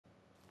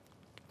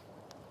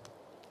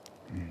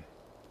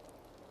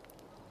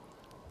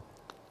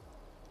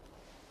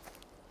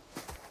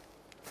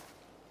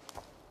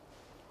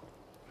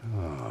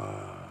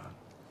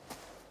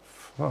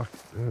Fuck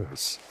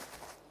this.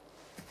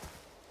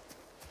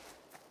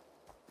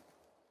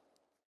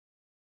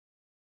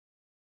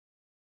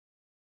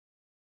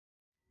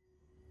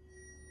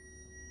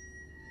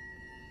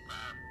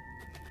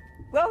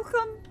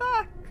 Welcome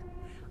back.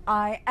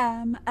 I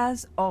am,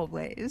 as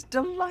always,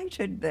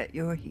 delighted that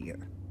you're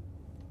here.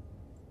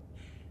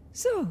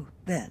 So,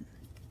 then,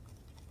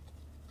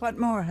 what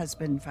more has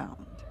been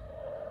found?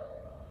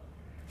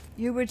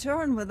 You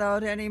return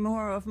without any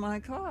more of my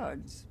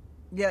cards.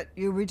 Yet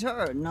you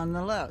return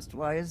nonetheless.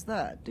 Why is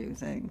that, do you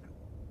think?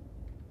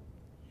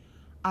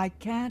 I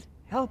can't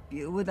help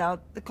you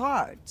without the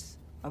cards.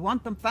 I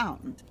want them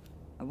found.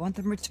 I want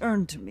them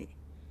returned to me.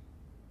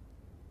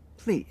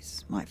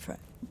 Please, my friend.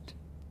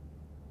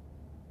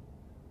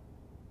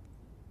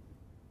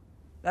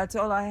 That's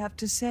all I have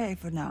to say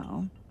for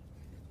now.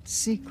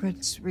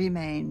 Secrets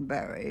remain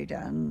buried,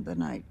 and the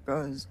night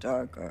grows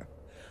darker.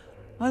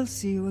 I'll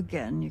see you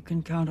again, you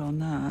can count on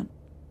that.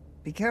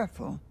 Be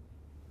careful.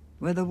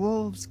 Where the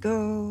wolves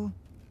go,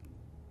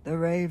 the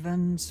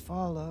ravens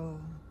follow.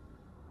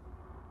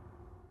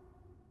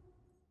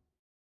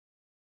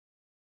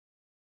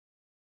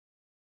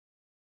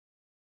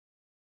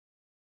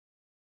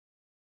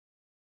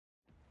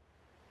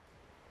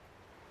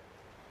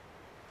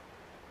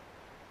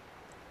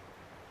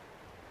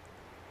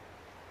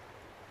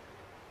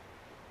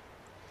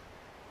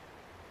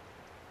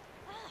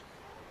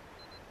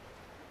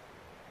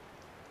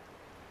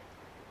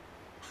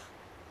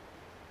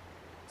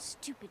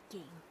 Stupid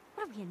game.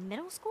 What are we, in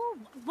middle school?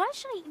 Why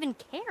should I even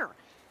care?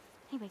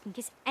 Anybody can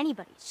kiss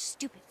anybody.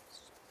 Stupid.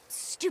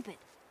 Stupid.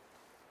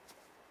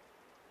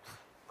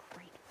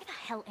 Great. Where the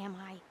hell am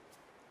I?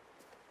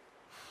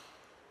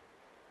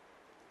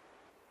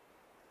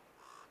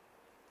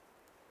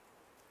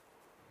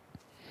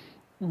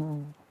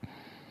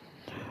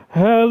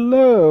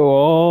 Hello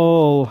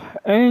all,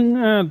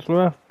 and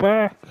we're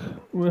back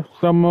with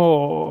some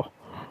more.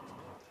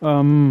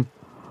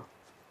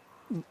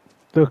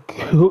 The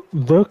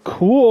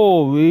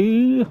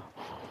Quarry.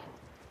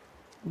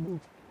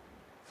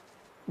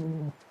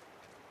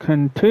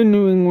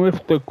 Continuing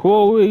with the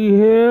Quarry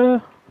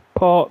here,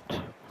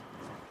 part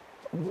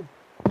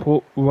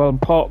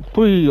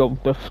 3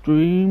 of the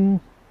stream.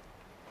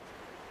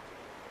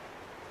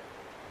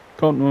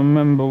 Can't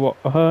remember what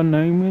her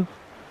name is.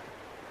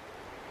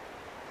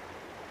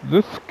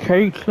 This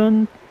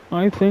Kaitlyn,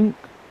 I think.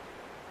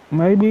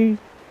 Maybe.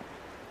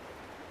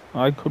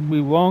 I could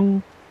be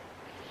wrong.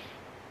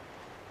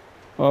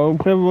 I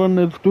hope everyone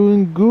is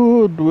doing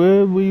good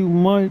wherever you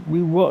might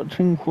be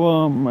watching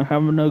from,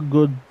 having a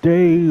good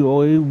day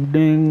or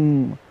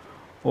evening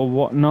or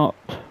whatnot.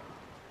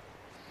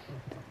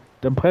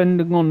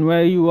 Depending on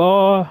where you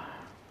are.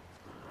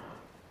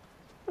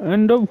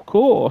 And of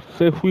course,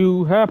 if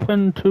you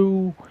happen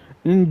to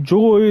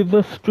enjoy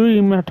the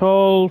stream at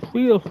all,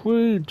 feel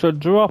free to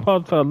drop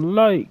us a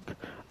like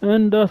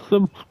and a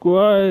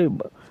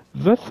subscribe.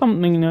 Is there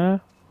something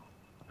there?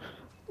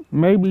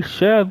 Maybe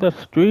share the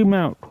stream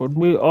out would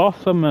be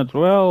awesome as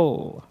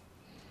well.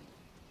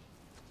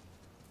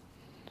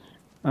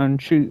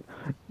 And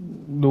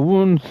the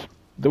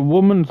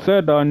woman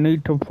said I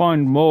need to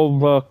find more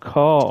of her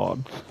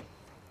cards.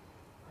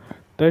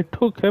 They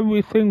took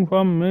everything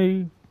from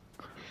me.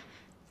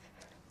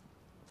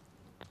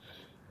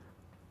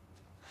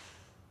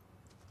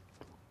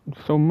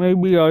 So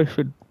maybe I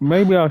should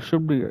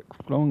be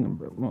exploring a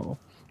bit more.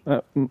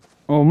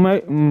 Or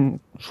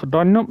should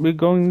I not be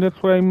going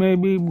this way?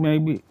 Maybe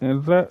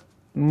is that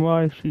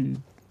why she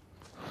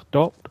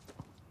stopped?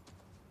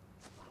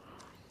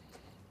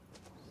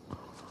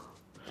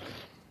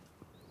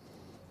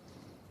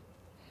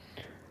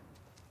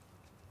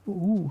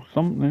 Ooh,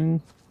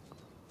 something.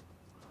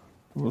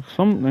 There was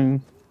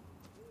something.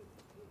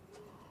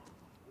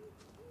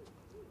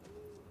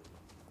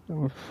 There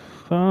was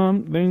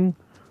something.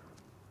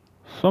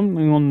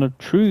 Something on the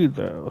tree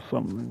there or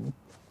something.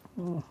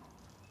 Oh.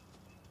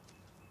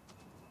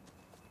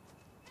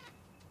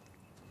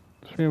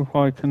 See if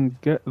I can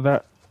get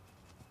that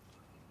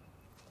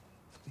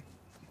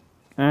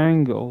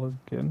angle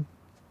again.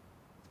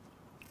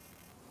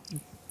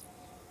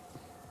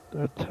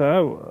 The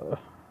tower.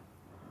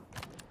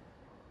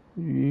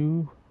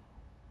 You.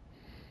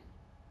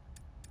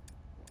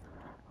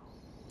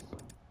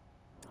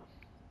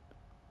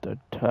 The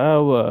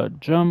tower.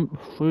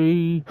 Jump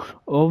free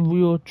of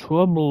your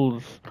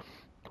troubles.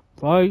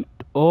 Fight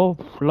or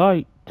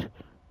flight?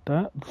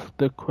 That's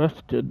the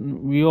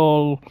question we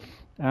all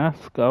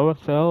ask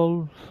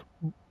ourselves,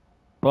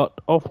 but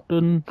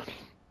often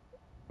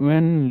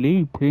when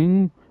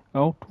leaping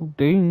out of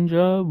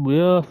danger,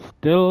 we're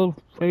still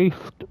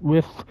faced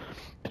with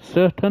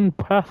certain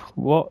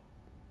peril.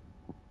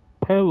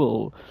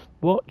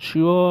 Watch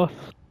your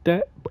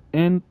step,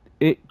 and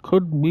it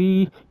could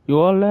be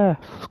your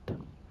last.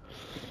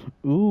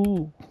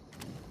 Ooh.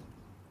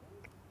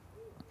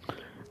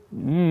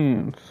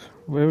 Yes,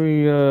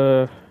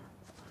 very,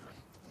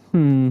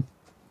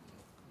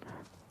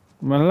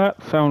 Well,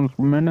 that sounds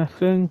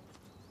menacing.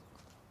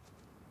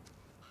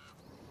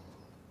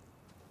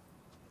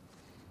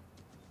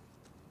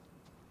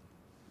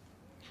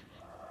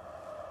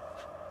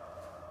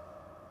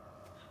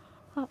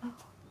 Uh-oh.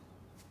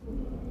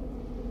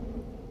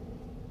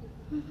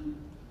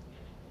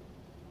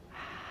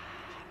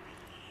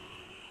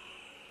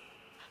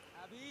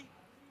 Abby?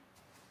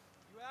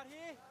 You out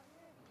here?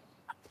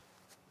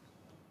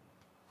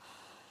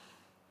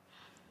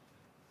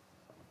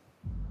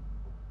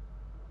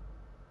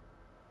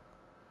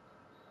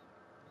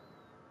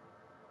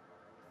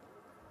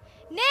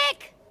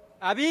 Nick!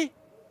 Abby?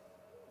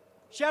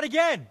 Shout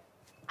again!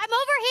 I'm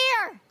over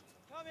here!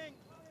 Coming!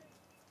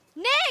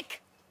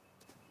 Nick!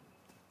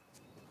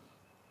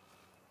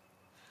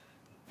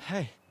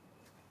 Hey.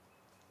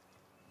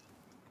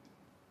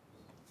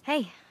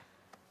 Hey.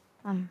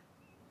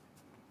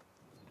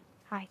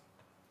 Hi.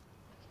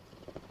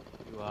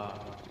 You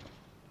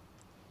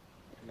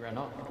ran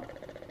off.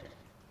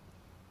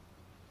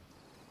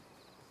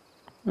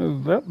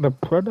 Is that the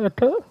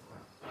Predator?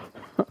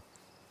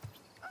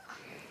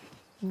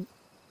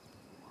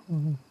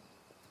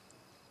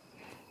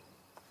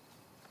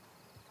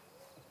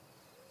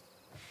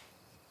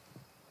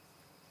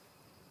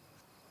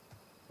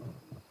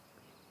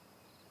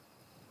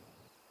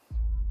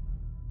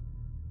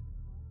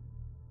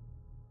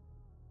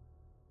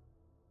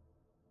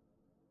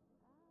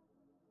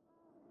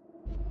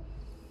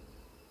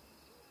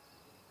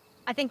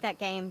 I think that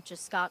game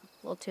just got a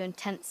little too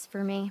intense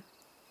for me.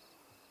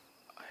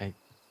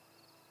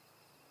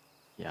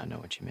 Yeah, I know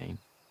what you mean.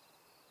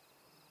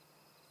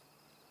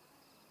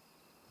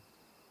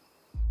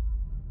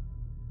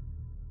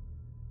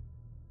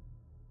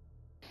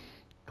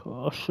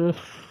 Cautious.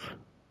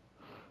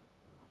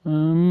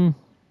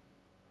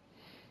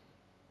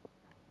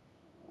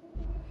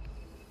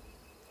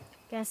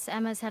 Guess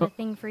Emma's had a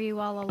thing for you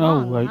all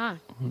along, right. huh?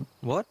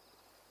 What?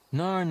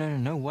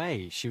 No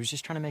way. She was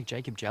just trying to make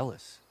Jacob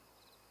jealous.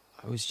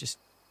 I was just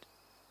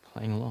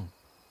playing along.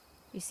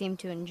 You seem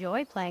to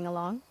enjoy playing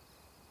along.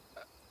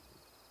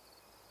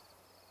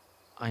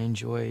 I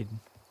enjoyed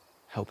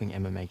helping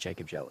Emma make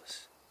Jacob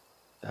jealous.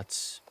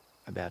 That's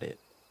about it.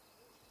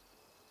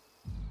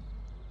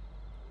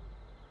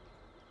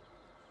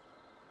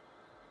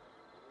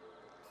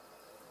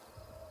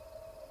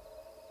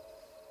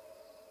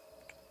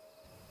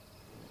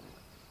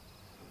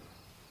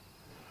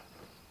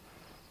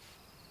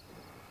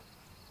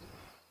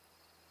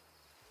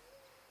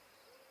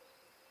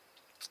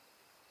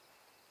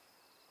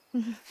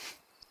 Did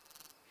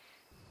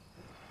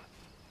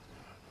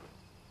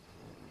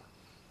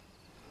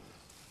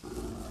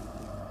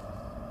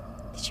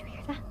you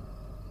hear that?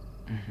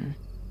 Mm-hmm.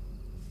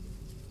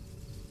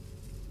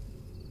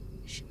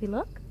 Should we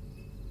look?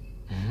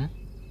 Mm-hmm.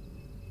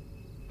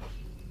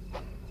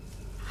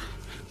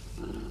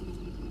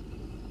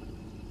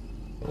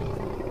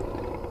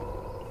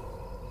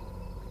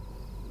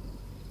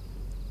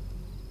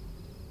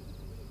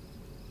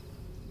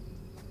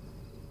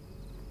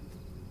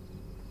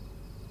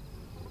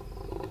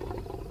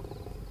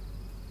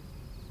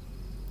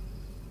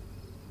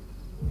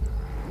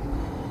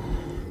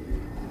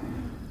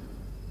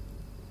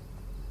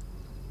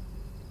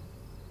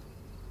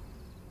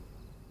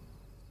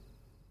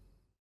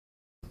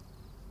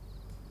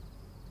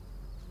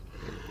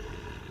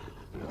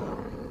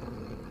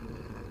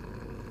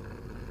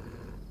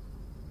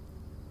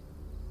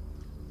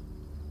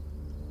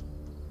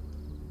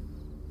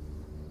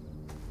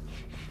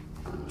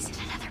 Is it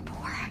another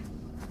boar?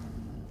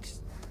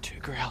 It's too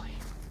growly.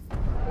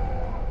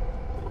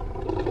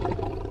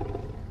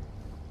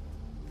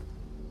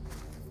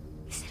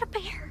 Is it a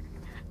bear?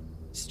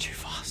 It's too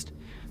fast.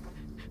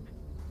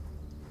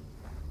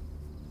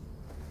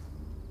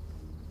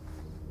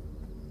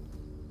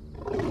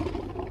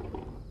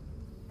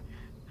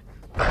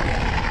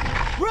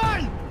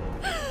 Run!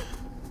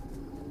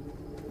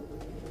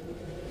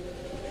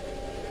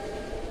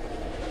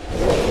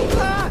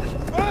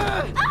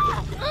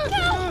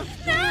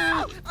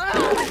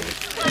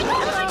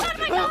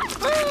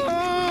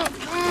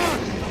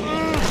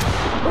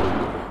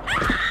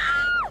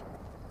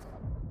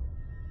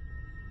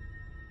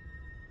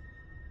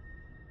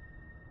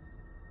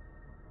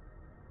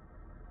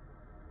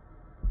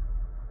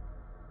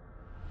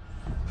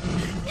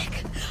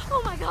 Nick!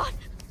 Oh my god!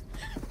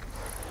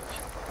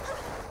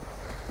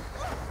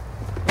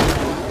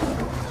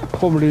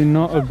 Probably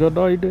not a good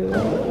idea.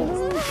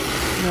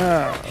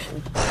 No.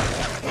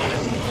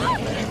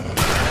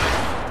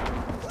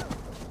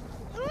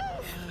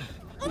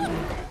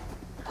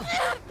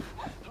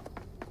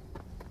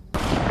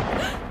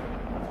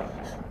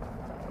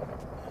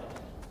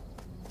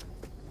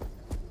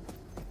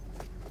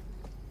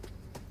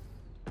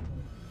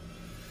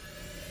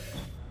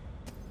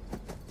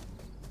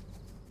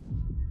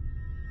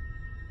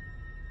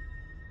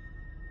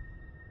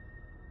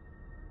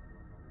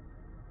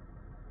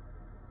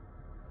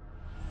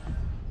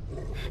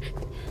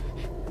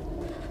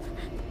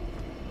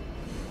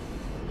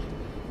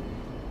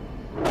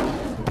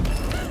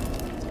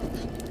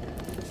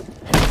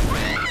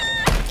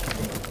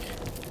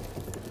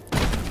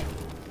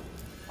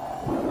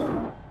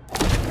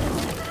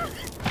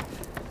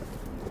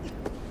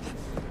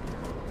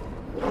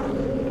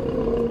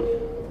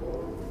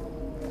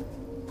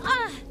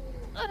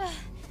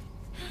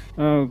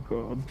 Oh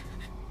god.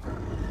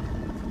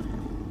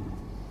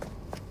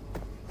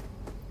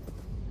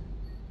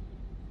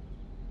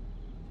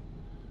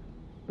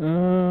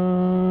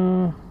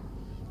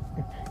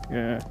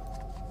 Yeah.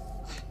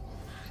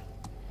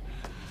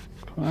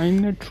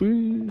 Climb the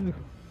tree.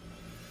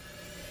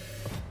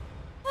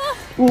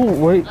 Oh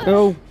wait,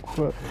 oh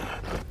crap.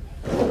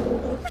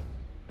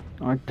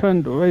 I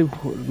turned away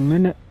for a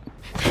minute.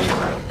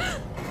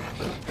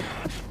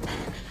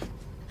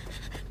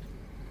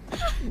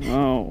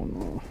 Oh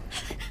no.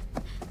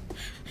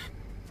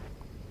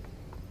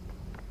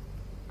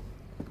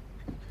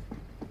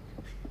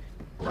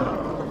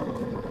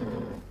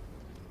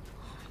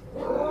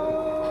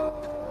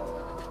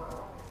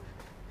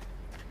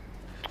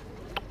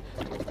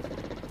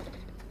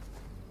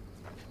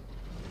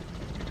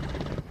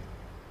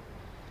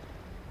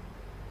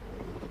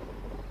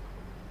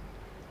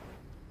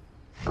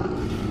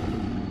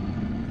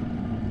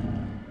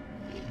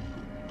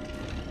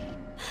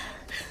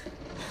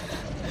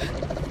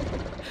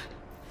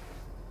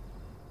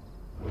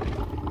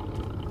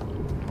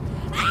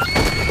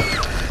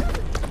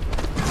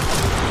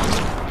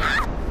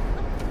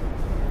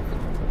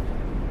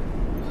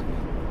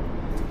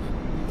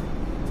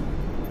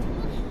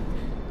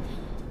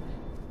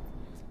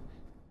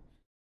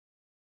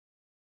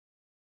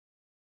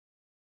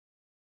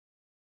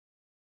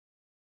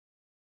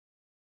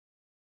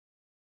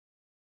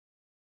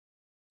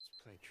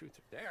 Play truth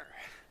or dare.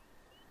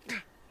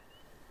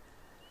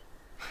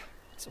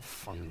 It's a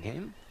fun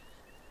game.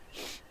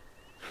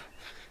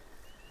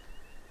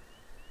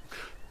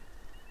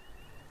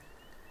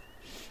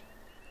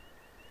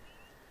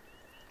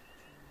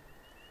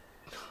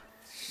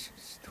 So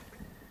stupid.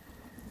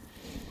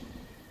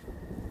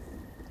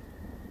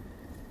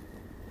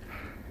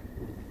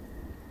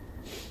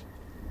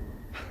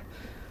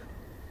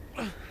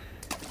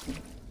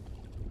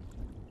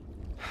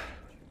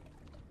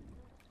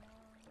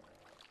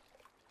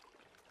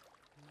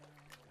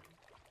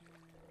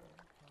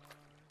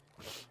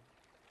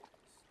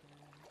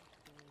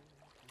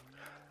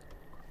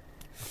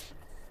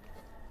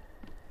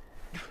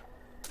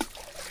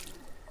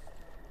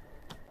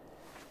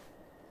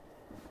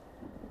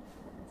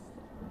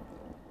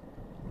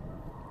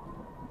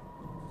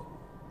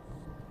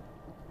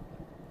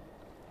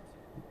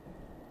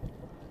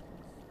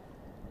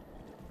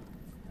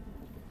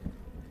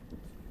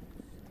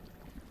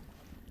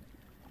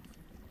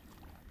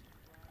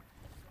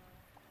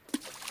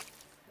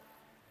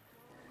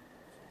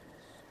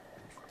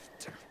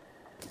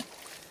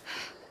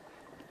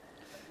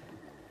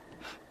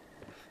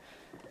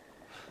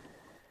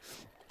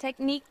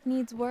 Technique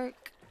needs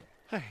work.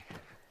 Hey.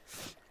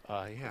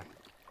 Yeah.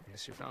 I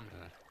guess you found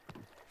that.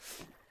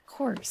 Of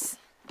course.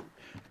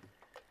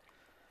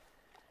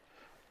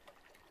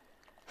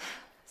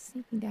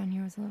 Sneaking down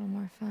here was a little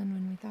more fun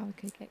when we thought we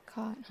could get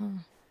caught,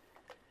 huh?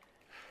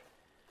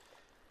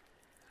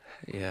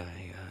 Yeah,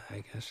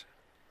 I guess.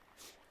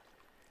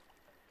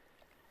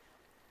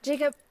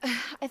 Jacob,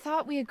 I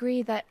thought we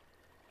agreed that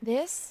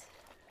this,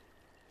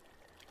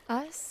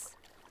 us,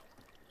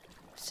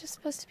 was just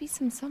supposed to be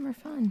some summer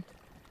fun.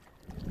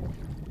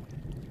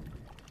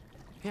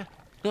 Yeah.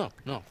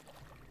 No.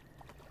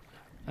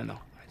 I know.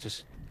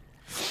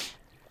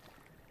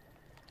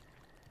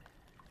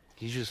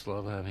 You just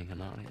love having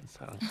an audience,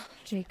 huh?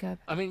 Jacob.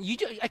 I mean,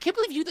 I can't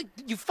believe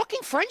you fucking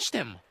Frenched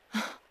him.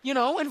 You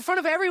know, in front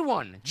of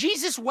everyone.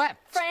 Jesus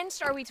wept.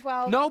 French? Are we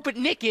 12? No, but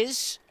Nick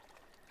is.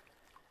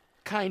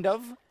 Kind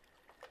of.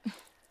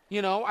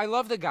 You know, I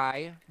love the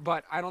guy,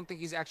 but I don't think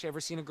he's actually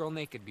ever seen a girl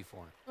naked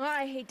before. Well,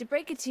 I hate to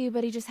break it to you,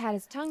 but he just had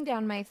his tongue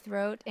down my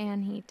throat,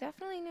 and he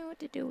definitely knew what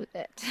to do with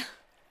it.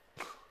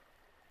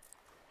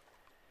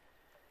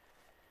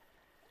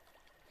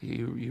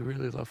 You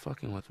really love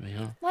fucking with me,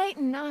 huh?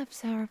 Lighten up,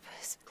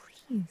 Sourpuss,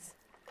 please.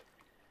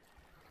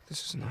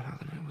 This is not how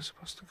the night was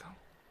supposed to go.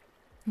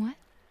 What?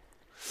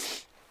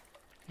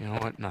 You know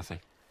what? Nothing.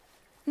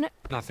 No.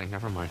 Nothing.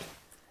 Never mind.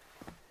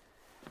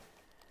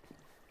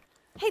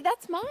 Hey,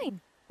 that's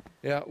mine.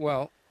 Yeah,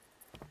 well,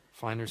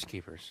 finders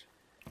keepers.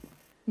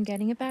 I'm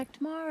getting it back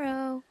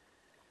tomorrow.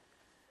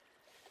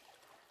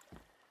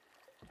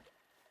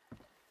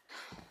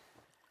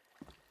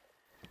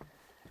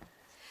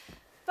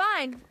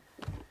 Fine.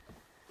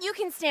 You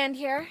can stand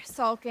here,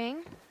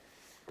 sulking,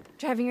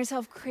 driving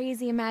yourself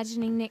crazy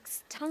imagining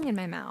Nick's tongue in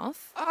my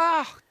mouth.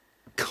 Ah!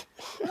 Come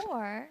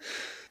on.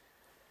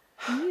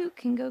 Or you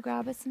can go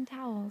grab us some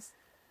towels.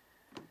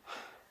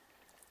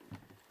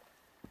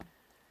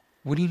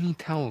 What do you need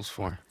towels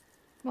for?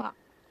 Well,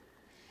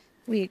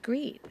 we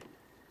agreed.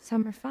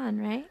 Summer fun,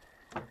 right?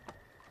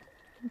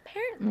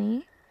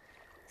 Apparently,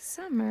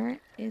 summer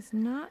is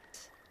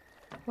not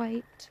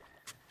quite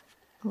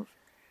over.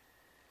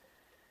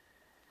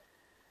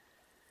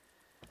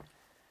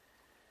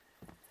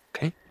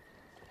 Okay.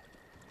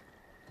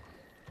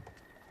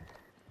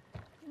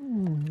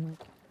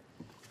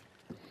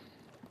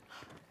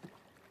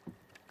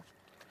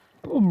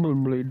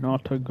 Probably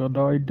not a good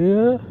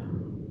idea.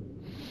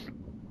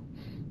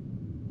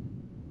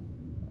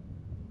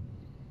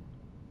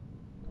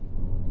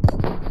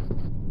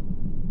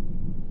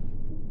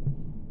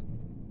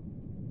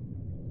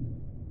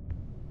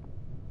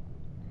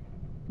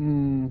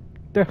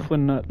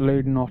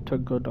 definitely not a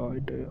good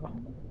idea.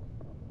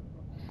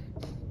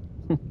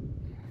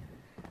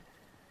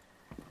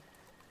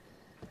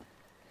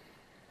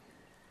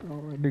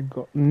 Already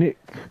got Nick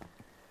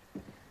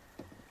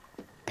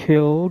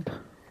killed,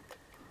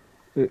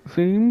 it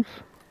seems.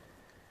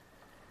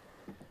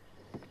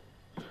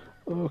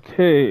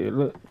 Okay,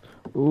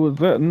 was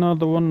that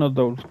another one of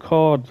those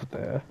cards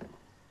there?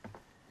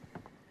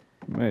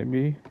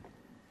 Maybe.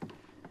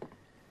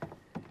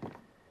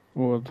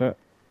 Or was that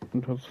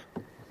just...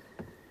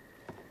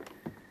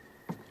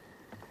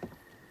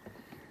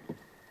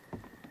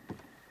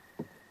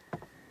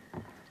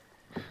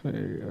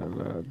 See,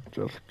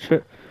 just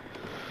check.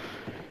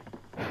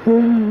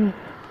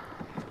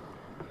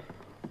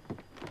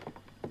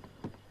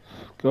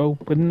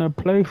 Scoping the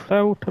place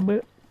out a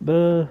bit.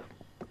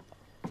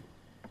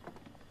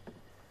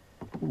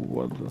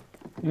 Was it?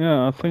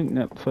 Yeah, I think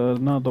that's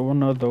another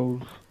one of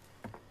those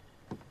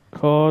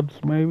cards,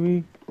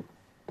 maybe.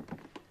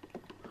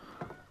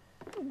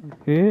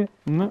 Here?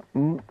 No,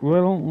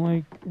 well,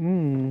 like,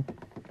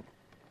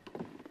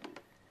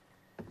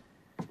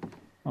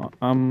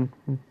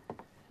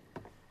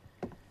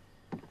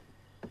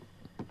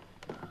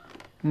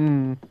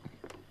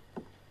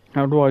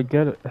 How do I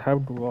get it? How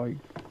do I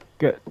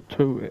get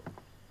to it?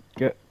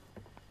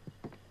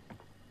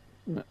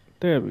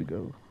 There we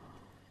go.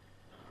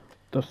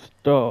 The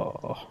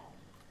star.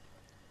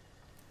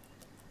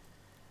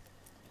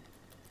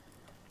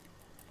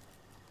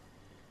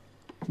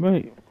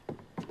 Wait.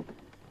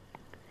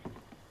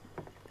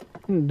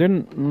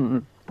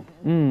 Didn't...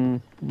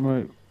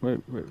 Wait.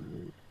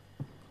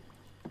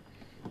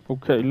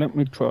 Okay, let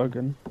me try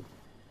again.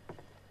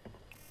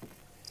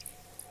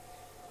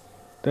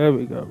 There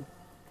we go.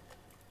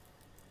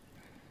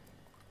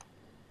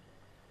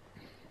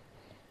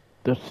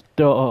 The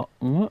star.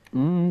 Let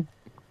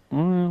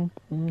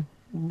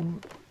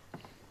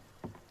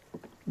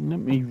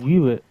me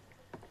view it.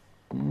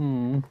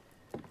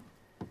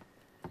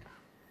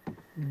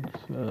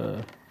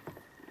 Let's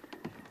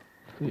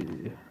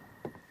see.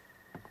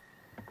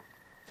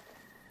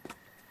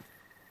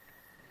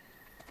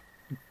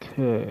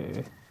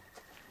 Okay.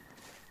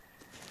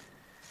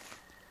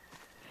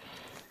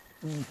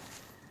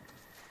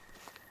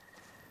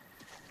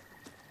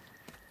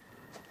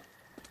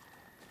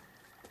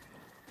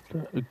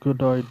 That's a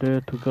good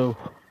idea to go.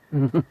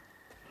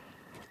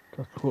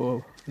 That's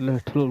what a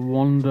little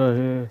wonder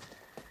here.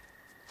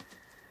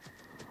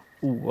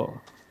 Ooh,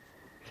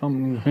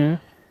 something here.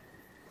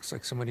 Looks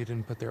like somebody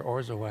didn't put their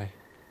oars away.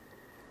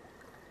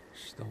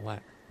 Still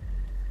wet.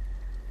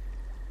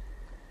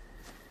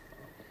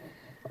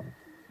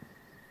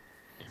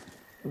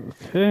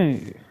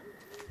 Okay.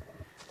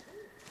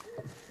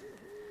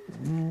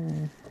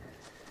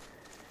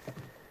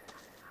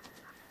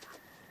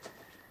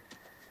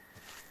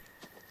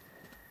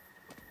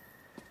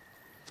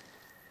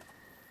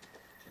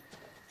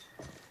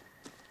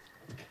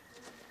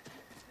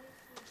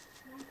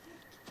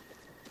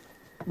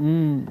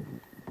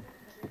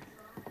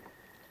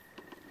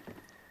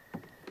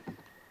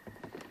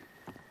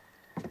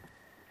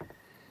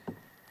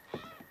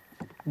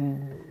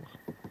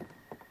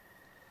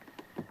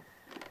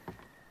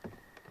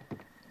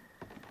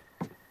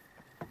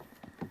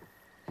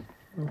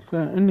 Is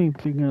there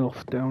anything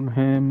else down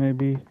here,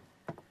 maybe?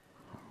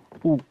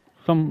 Oh,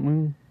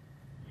 something.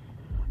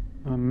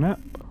 A map?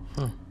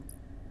 Huh.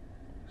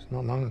 It's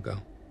not long ago.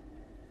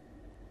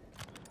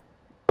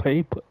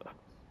 Paper.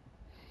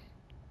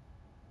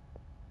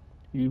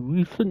 A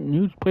recent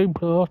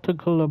newspaper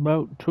article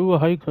about two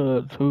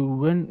hikers who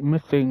went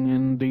missing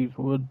in these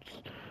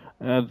woods.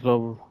 As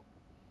of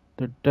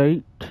the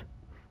date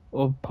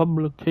of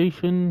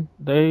publication,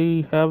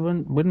 they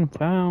haven't been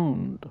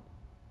found.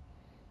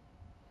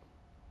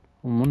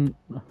 Wonder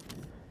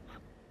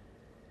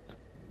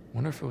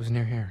if it was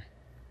near here.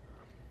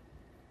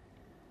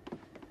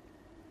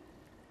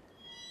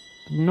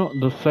 Not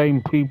the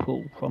same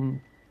people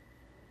from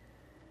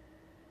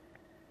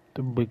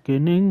the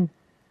beginning.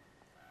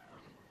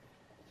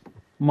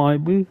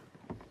 Might be.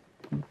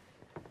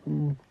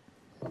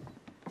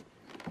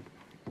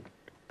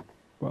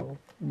 Well,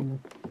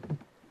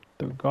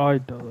 the guy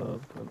does.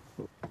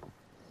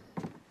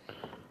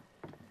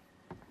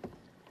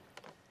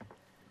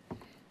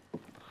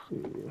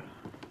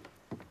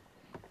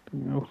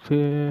 Anything else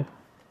here?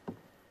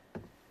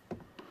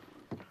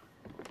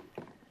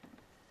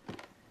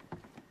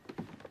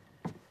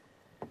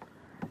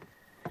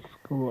 Let's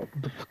go up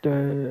the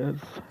stairs.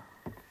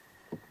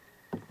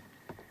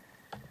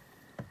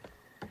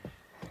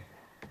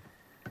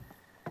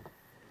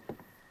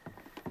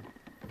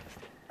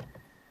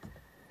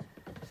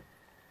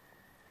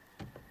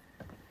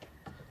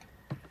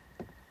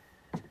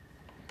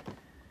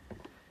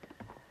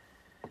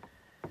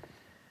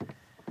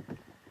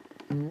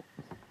 God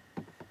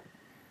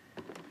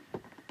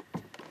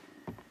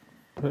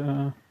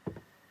damn it.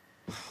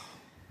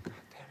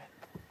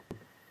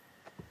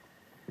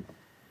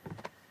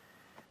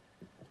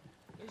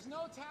 There's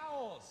no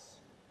towels.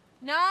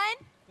 None?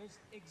 There's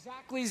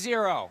exactly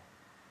 0.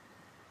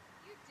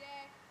 You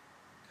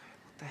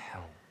dick. the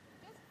hell?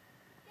 Just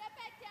get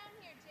back down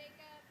here,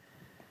 Jacob.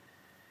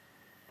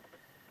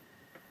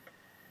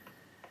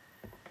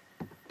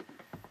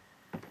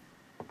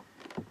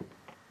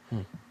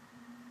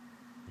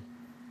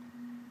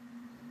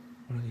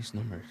 What are these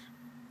numbers?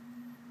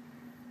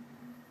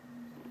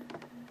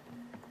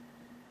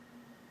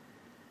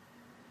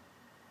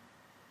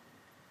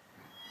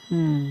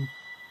 Hmm.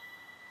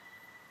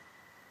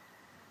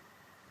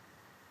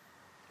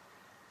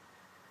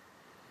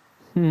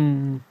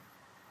 Hmm.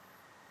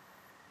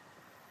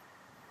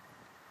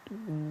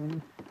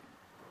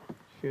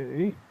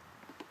 Okay.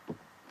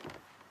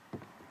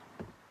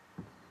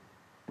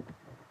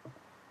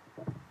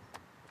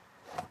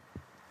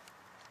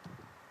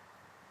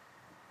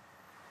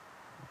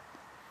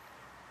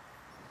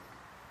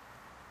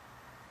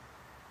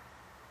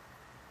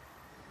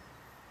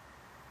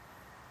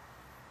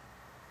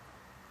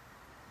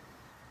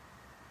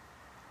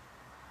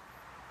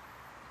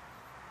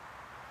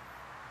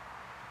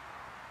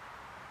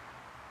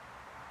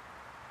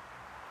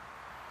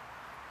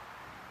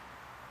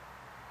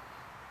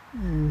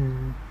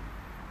 Hmm.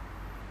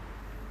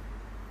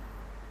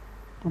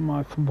 Am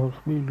I supposed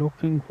to be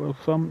looking for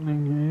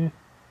something here?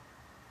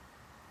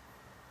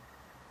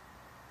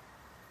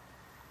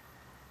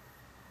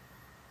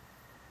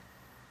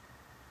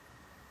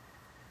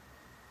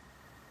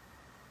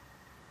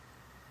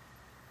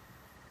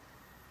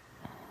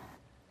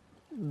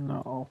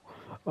 No,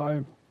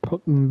 I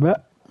put them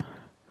back.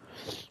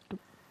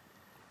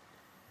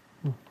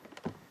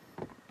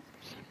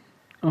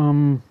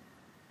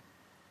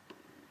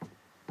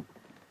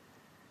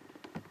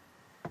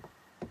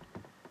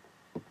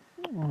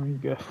 I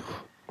guess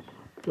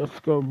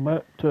just go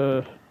back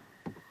to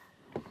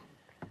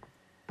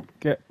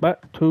get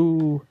back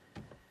to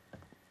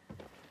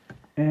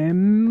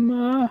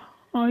Emma,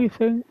 I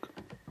think.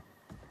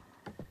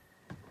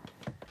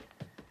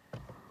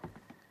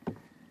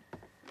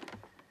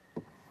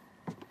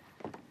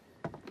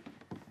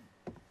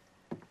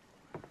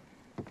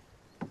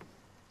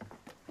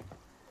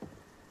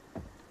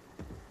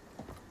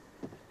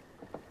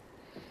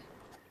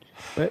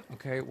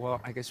 Okay,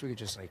 well, I guess we could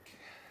just, like,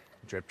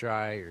 drip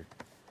dry, or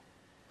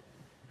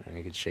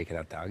you could shake it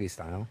out doggy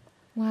style.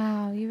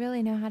 Wow, you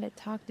really know how to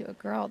talk to a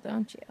girl,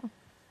 don't you?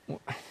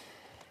 Well,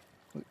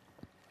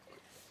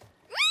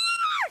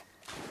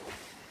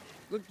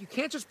 look, you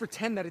can't just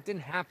pretend that it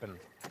didn't happen.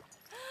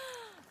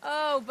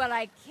 Oh, but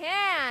I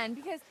can,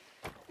 because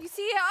you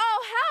see,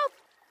 oh, help!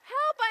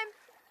 Help!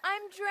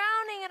 I'm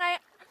drowning, and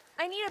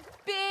I need a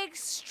big,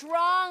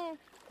 strong,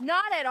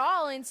 not at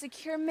all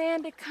insecure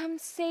man to come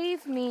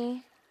save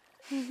me.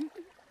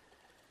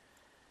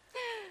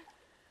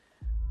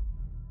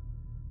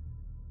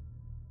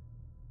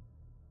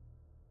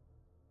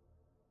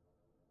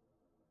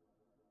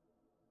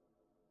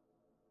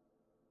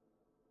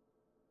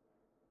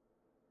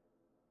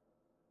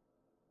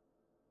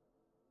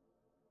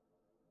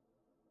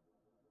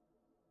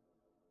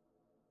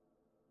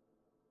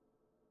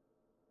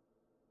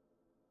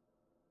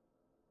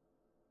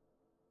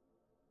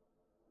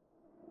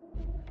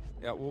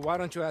 Yeah, well, why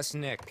don't you ask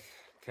Nick?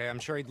 Okay, I'm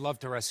sure he'd love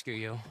to rescue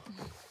you.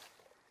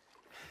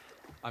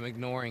 I'm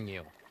ignoring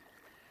you.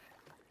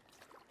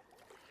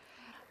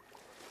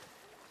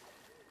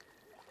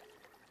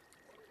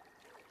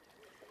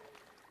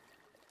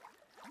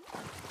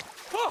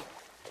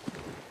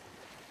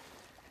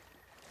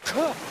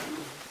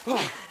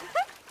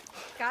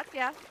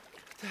 Gotcha. What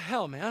the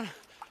hell, man?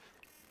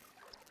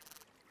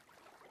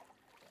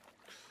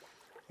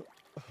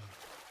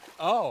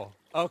 Oh,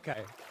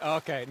 okay.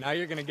 Okay, now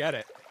you're gonna get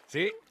it.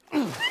 See?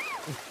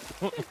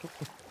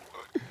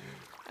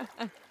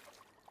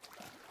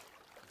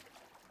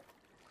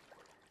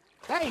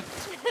 Hey,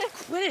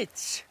 quit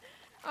it!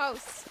 Oh,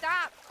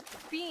 stop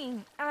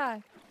being,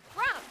 drunk.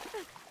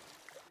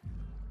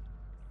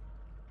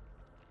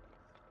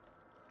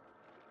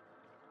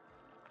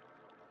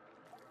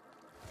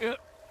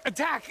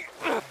 Attack!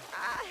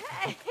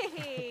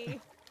 Hey!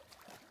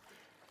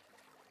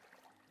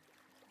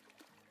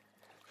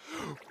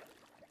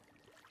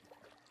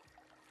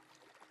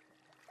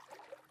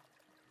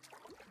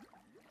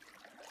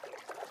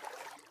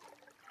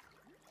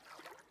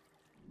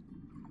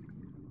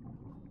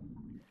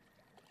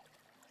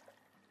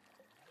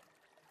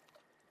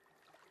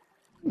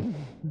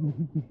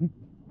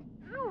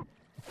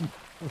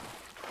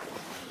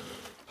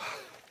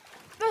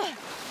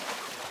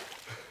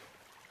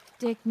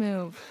 Dick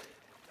move.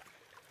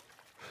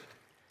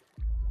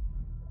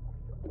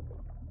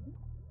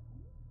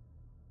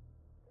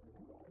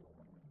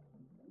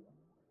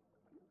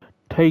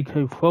 Take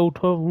a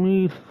photo of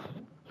me.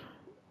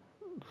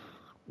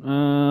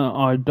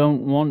 I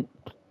don't want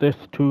this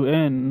to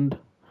end.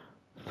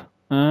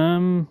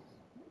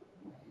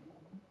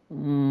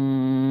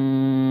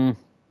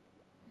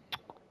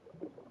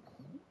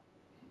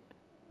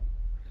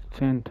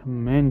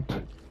 Sentiment.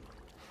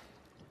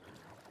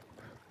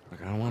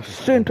 Look, I don't want this.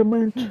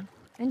 Sentiment.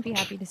 I'd be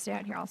happy to stay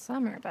out here all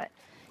summer, but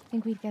I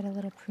think we'd get a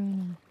little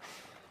pruny.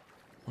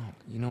 Oh,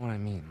 you know what I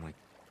mean, like...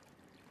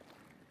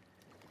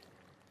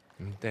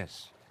 I mean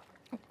this.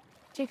 Oh,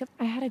 Jacob,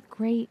 I had a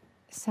great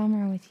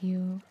summer with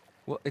you.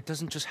 Well, it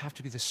doesn't just have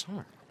to be this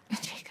summer.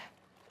 Jacob.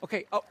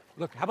 Okay, oh,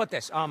 look, how about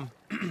this?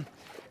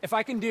 If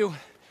I can do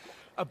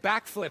a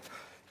backflip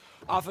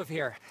off of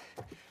here,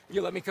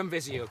 you let me come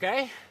visit you,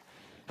 okay?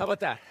 How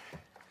about that?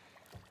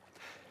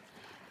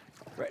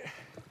 Right.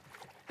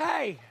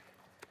 Hey!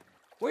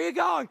 Where you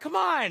going? Come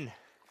on!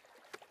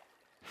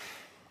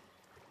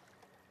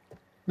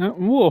 That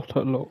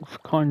water looks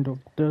kind of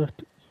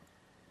dirty.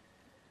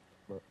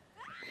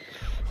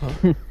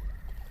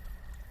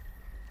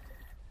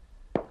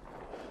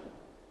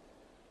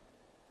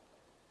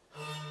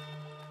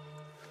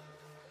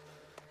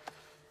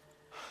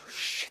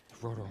 Shit,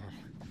 the rotor arm.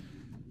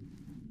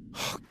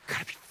 Oh,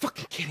 gotta be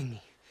fucking kidding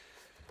me.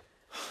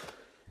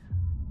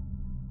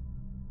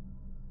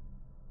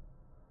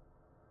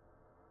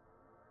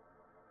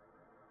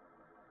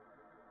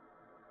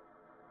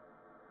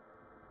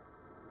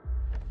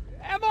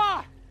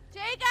 Emma!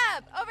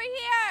 Jacob, over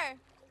here!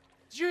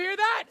 Did you hear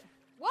that?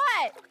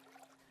 What?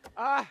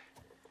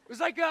 It was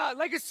like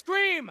a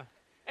scream.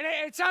 And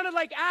it sounded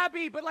like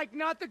Abby, but like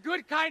not the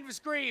good kind of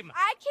scream.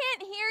 I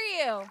can't hear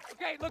you.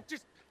 Okay, look,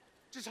 just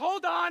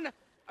hold on.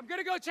 I'm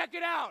gonna go check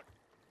it out.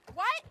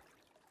 What?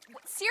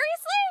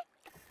 Seriously?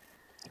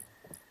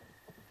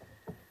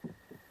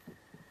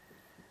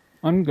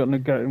 I'm gonna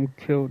get him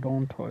killed,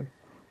 aren't I?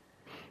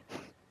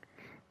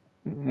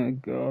 Oh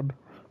God,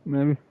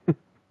 maybe.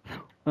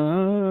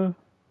 God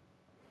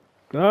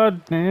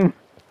damn.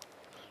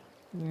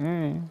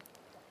 Yeah.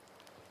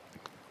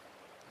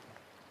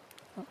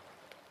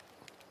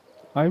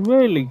 I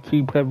really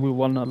keep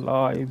everyone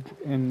alive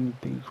in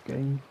these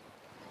games.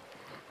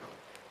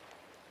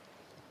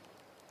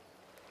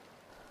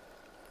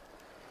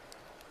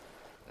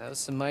 That was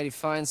some mighty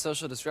fine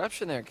social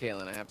disruption there,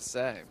 Kaitlyn, I have to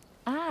say.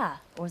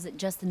 Ah, or was it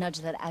just the nudge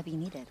that Abby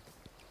needed?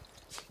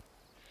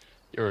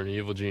 You're an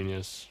evil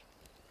genius.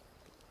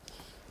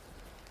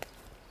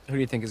 Who do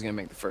you think is gonna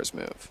make the first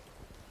move?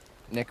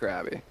 Nick or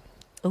Abby?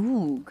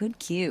 Ooh, good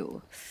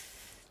cue.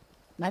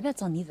 My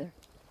bet's on neither.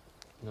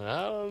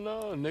 I don't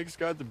know. Nick's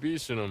got the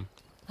beast in him.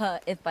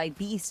 If by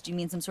beast you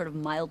mean some sort of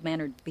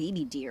mild-mannered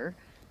baby deer.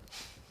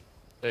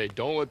 Hey,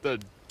 don't let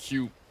that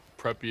cute,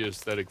 preppy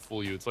aesthetic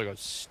fool you. It's like a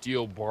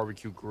steel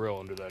barbecue grill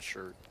under that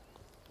shirt.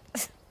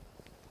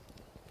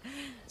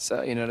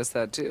 So, you noticed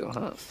that too,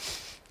 huh?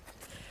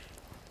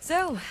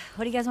 So,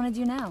 what do you guys want to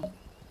do now?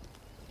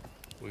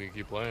 We can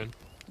keep playing.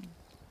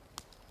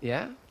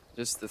 Yeah?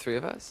 Just the three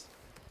of us?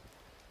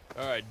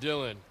 Alright,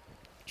 Dylan.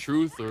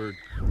 Truth or...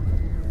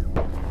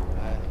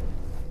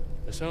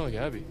 That sounded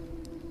like Abby.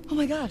 Oh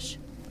my gosh.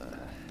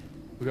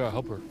 We gotta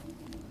help her.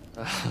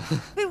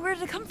 Wait, where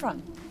did it come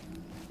from?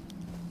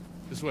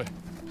 This way.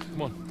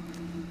 Come on.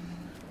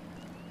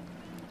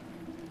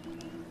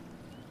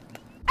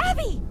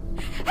 Abby!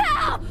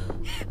 Help!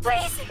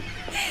 Please!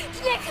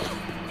 Nick!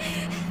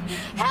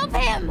 Help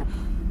him!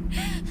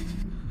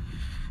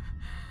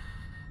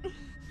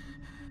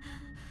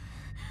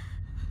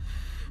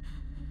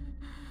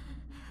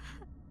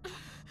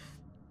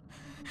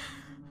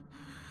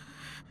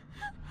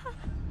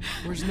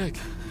 Where's Nick?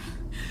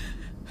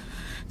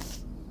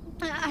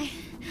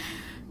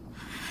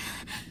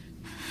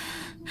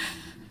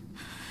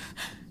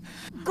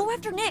 Go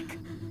after Nick!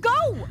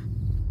 Go!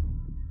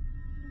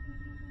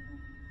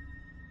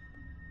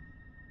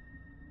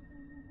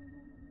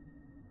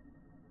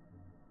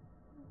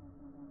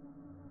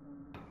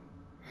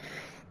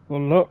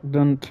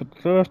 Reluctant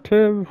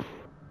assertive.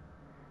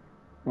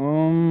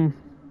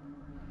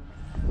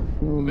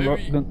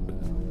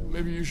 Reluctant.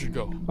 Maybe you should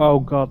go. Oh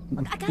God.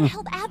 I gotta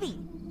help Abby!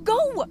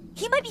 Go!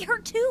 He might be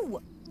hurt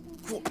too!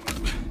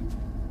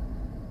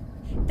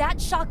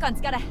 That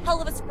shotgun's got a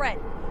hell of a spread.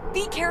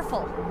 Be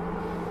careful.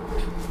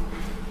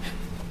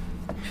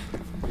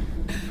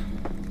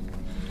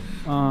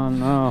 Oh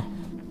no.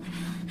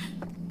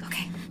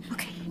 Okay, all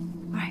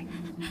right.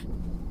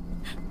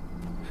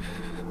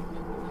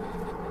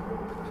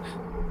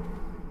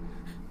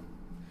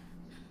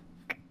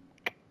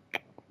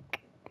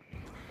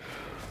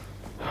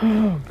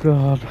 Oh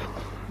God.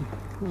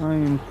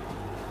 I'm...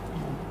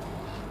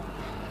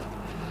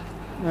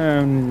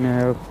 Oh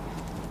no.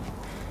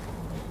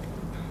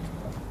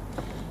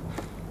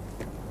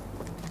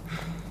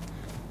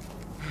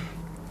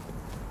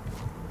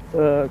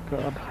 Oh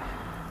God.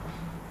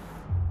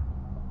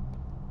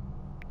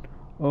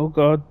 Oh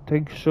God,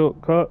 take a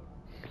shortcut.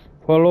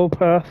 Follow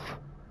path.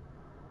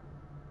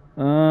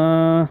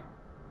 Oh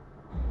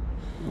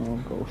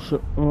gosh.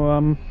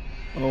 Oh.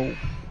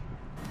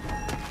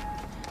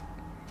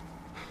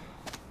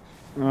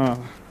 Ah.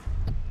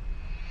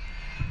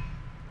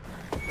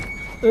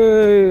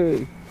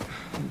 Hey!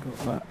 Got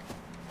that.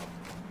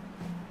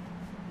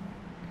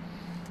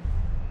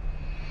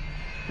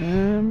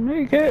 And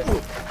make it!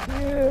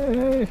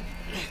 Yay!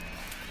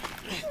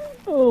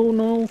 Oh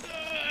no!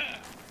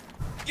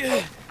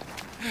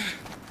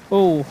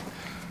 Oh!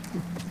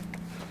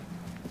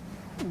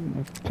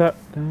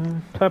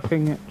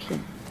 Tapping it.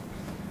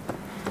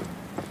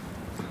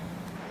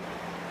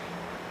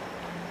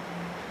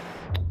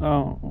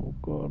 Oh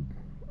God.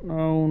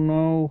 Oh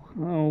no.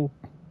 Oh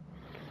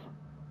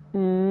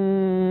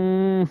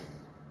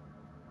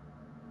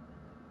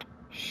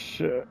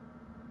shit.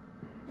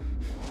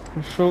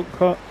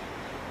 Shortcut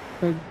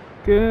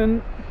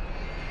again.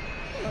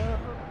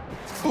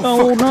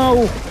 Oh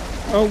no!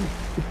 Oh,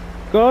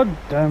 god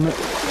damn it.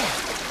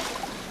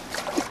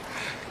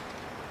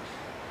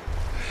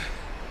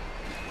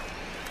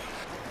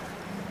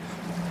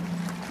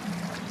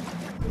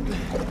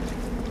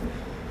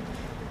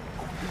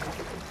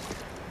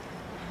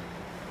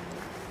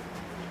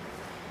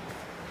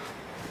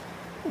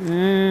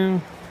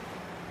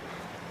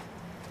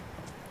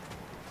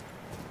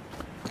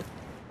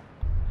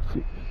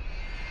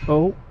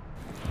 Oh.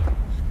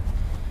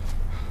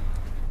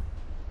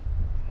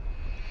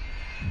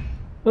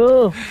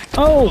 Oh.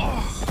 Oh.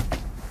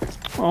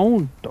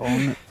 Oh,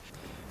 darn it.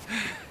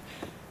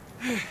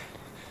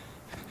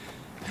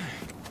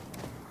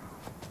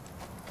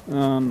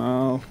 Oh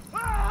no.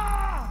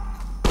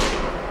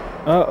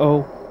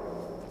 Uh-oh.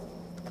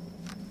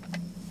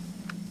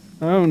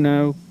 Oh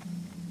no.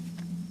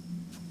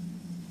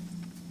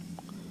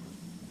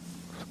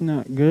 It's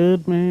not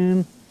good,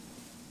 man.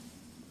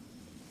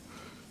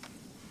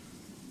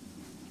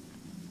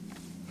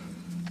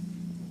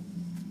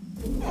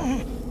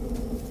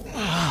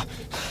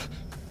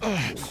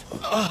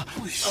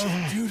 Holy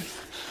shit, dude.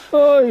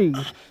 Oi!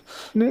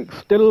 Nick's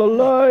still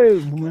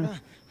alive, man.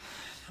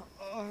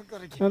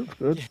 That's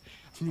good.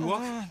 Can you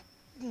walk?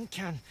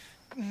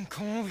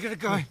 Come on, we gotta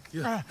go.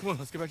 Yeah, come on,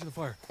 let's get back to the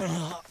fire.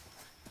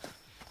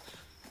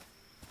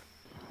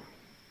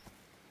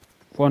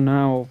 For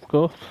now, of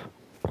course.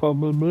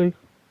 Probably.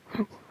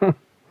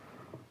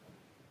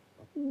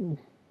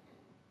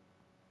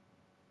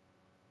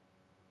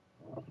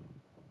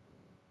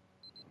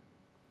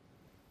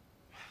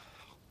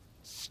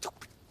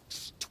 Stupid.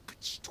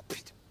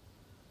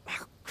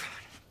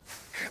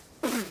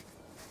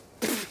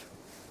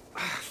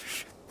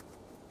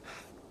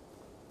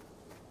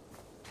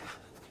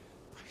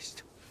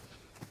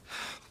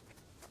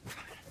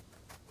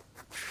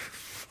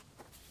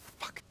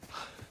 Fuck.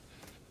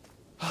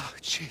 Oh,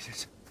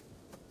 Jesus.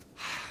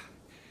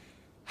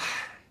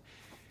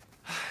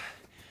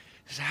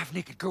 There's a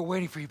half-naked girl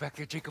waiting for you back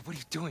there, Jacob. What are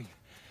you doing?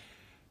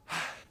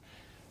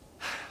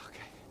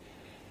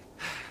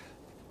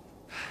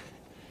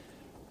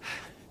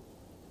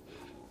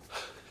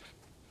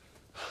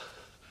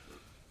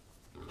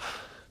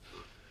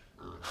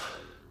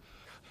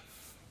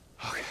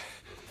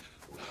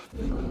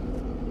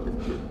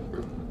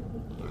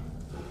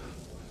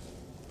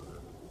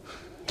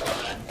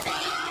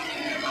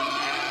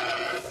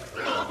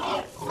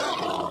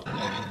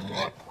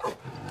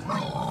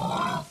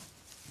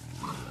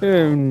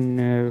 Oh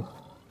no.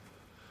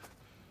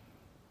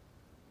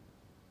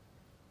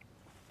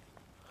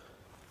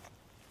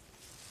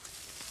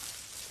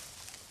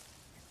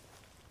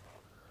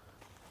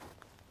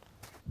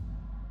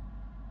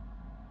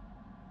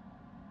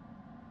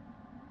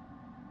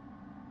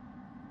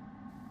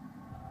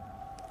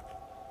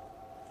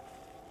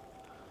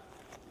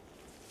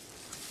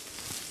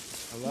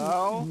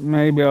 Hello?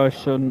 Maybe I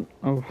shouldn't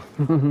have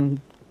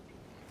done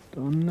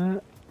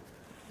that.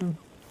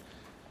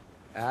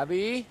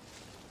 Abby?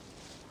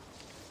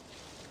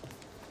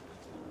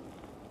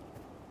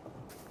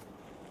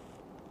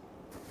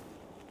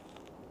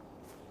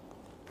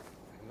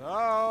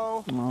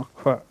 Hello? Oh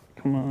crap,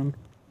 come on.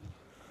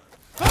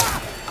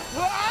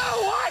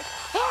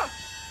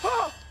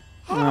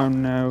 Oh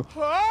no.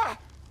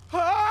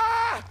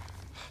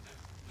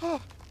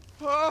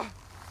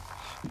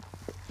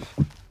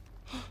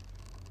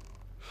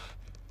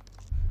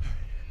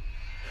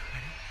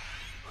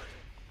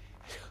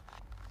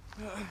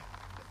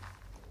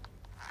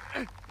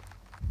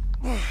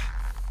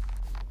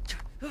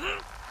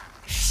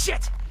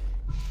 Shit!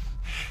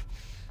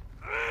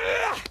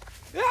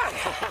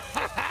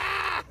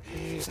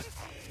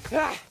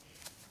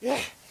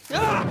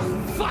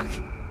 Fuck!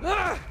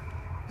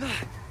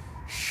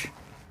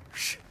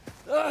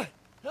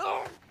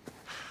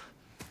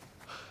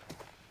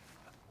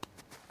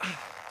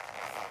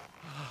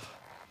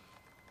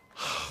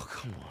 Oh,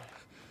 come on.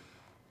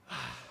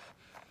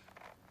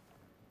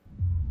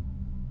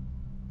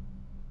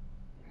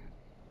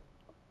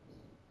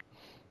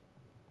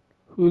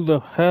 Who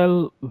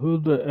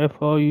the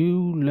F are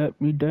you? Let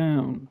me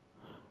down.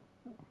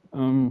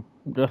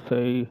 Just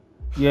say,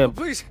 yeah,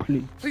 Please,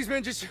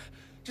 man, just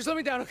let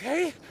me down,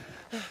 okay?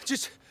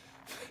 Just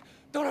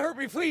don't hurt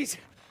me, please.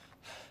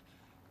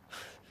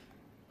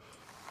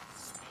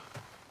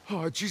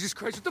 Oh, Jesus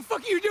Christ, what the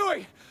fuck are you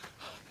doing?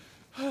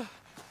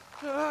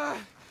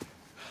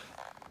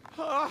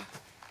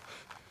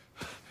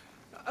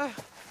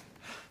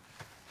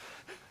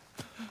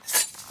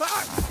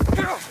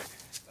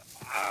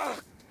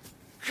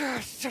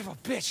 God, son of a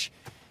bitch.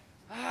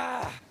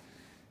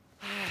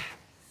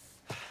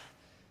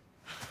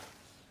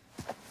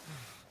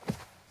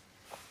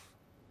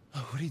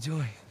 What are you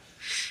doing?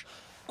 Shh.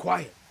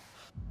 Quiet.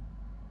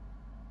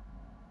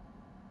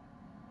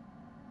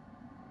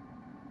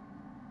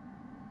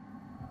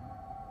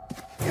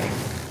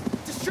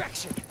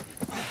 Distraction.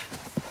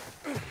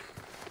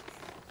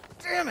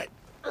 Damn it.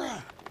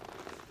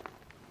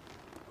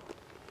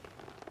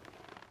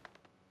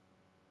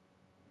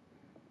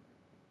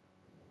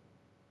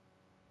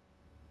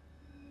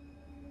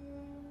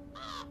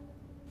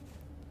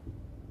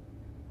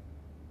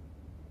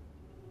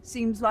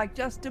 Seems like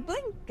just a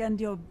blink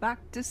and you're back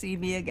to see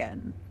me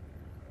again.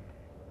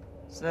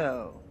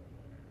 So,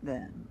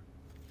 then,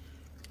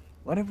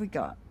 what have we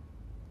got?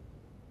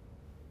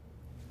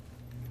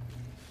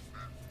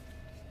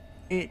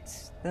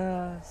 It's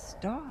the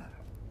star.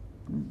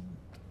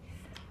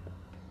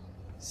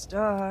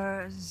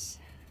 Stars.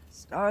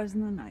 Stars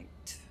in the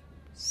night.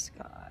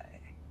 Sky.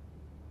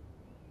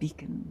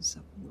 Beacons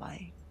of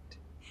light.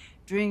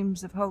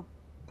 Dreams of hope,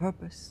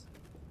 purpose,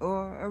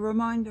 or a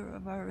reminder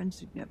of our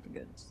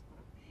insignificance.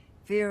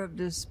 Fear of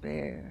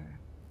despair.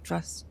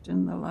 Trust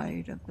in the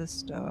light of the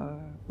star.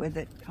 With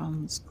it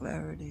comes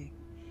clarity.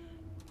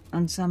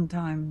 And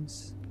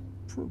sometimes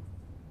proof.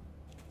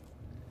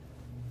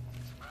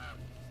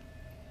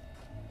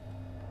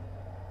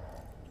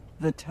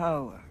 The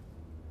tower.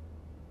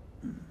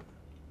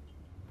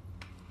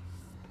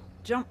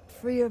 Jump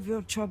free of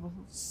your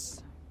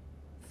troubles.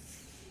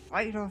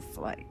 Fight or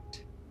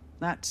flight.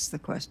 That's the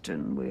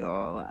question we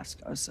all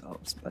ask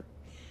ourselves, but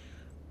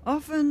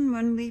often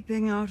when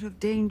leaping out of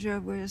danger,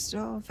 we're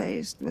still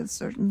faced with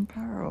certain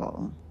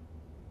peril.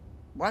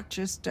 Watch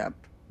your step.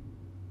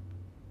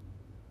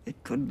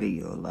 It could be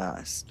your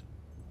last.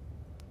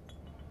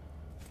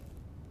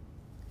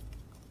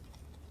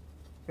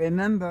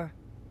 Remember,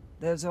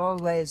 there's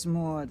always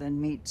more than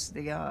meets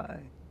the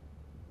eye.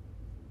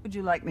 Would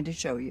you like me to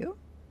show you?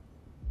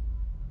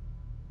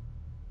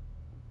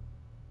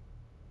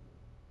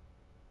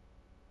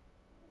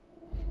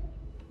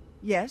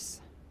 Yes,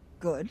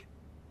 good.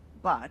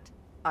 But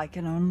I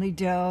can only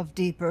delve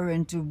deeper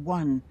into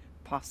one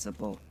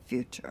possible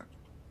future.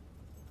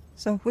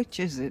 So which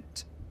is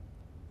it?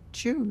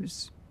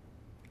 Choose.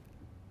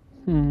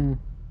 The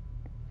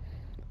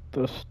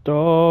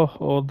star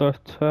or the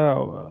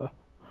tower?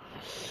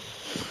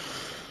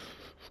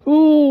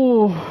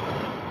 Ooh,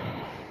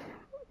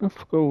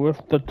 let's go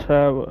with the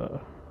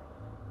tower.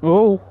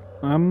 Oh,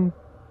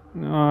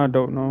 I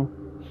don't know.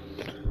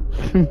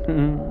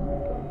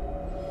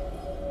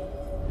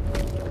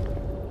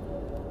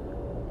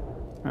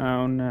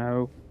 Oh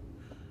no.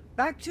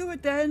 Back to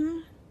it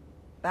then.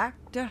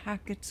 Back to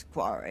Hackett's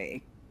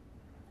quarry.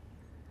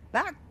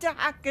 Back to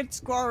Hackett's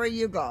quarry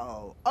you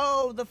go.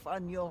 Oh, the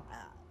fun you'll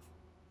have.